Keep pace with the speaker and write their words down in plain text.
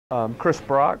Chris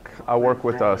Brock. I work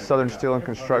with Southern Steel and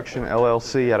Construction,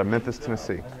 LLC out of Memphis,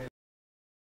 Tennessee.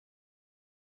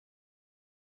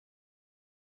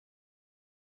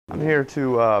 I'm here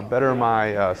to better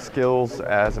my skills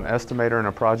as an estimator and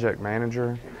a project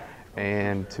manager,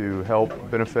 and to help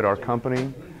benefit our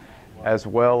company, as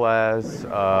well as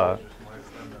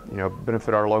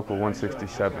benefit our local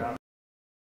 167.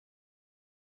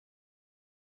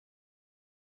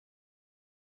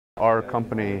 Our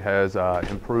company has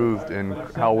improved in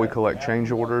how we collect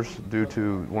change orders due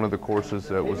to one of the courses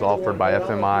that was offered by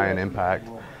FMI and Impact.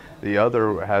 The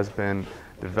other has been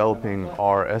developing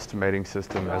our estimating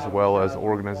system, as well as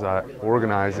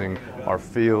organizing our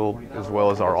field as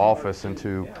well as our office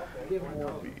into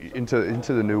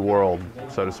the new world,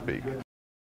 so to speak.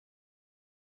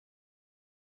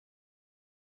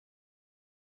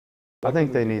 I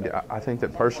think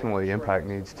that personally Impact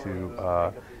needs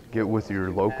to get with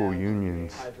your local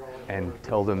unions and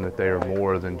tell them that they are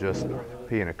more than just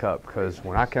pee in a cup, because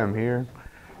when I come here,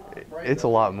 it's a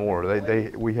lot more.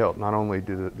 We help, not only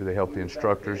do they help the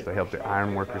instructors, they help the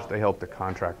iron workers, they help the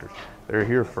contractors. They're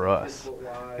here for us,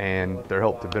 and they're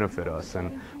helped to benefit us.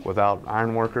 And without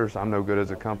iron workers, I'm no good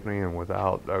as a company, and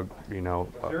without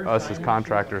us as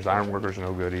contractors, iron workers are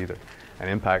no good either. And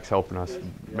Impact's helping us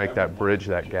make that bridge,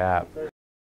 that gap,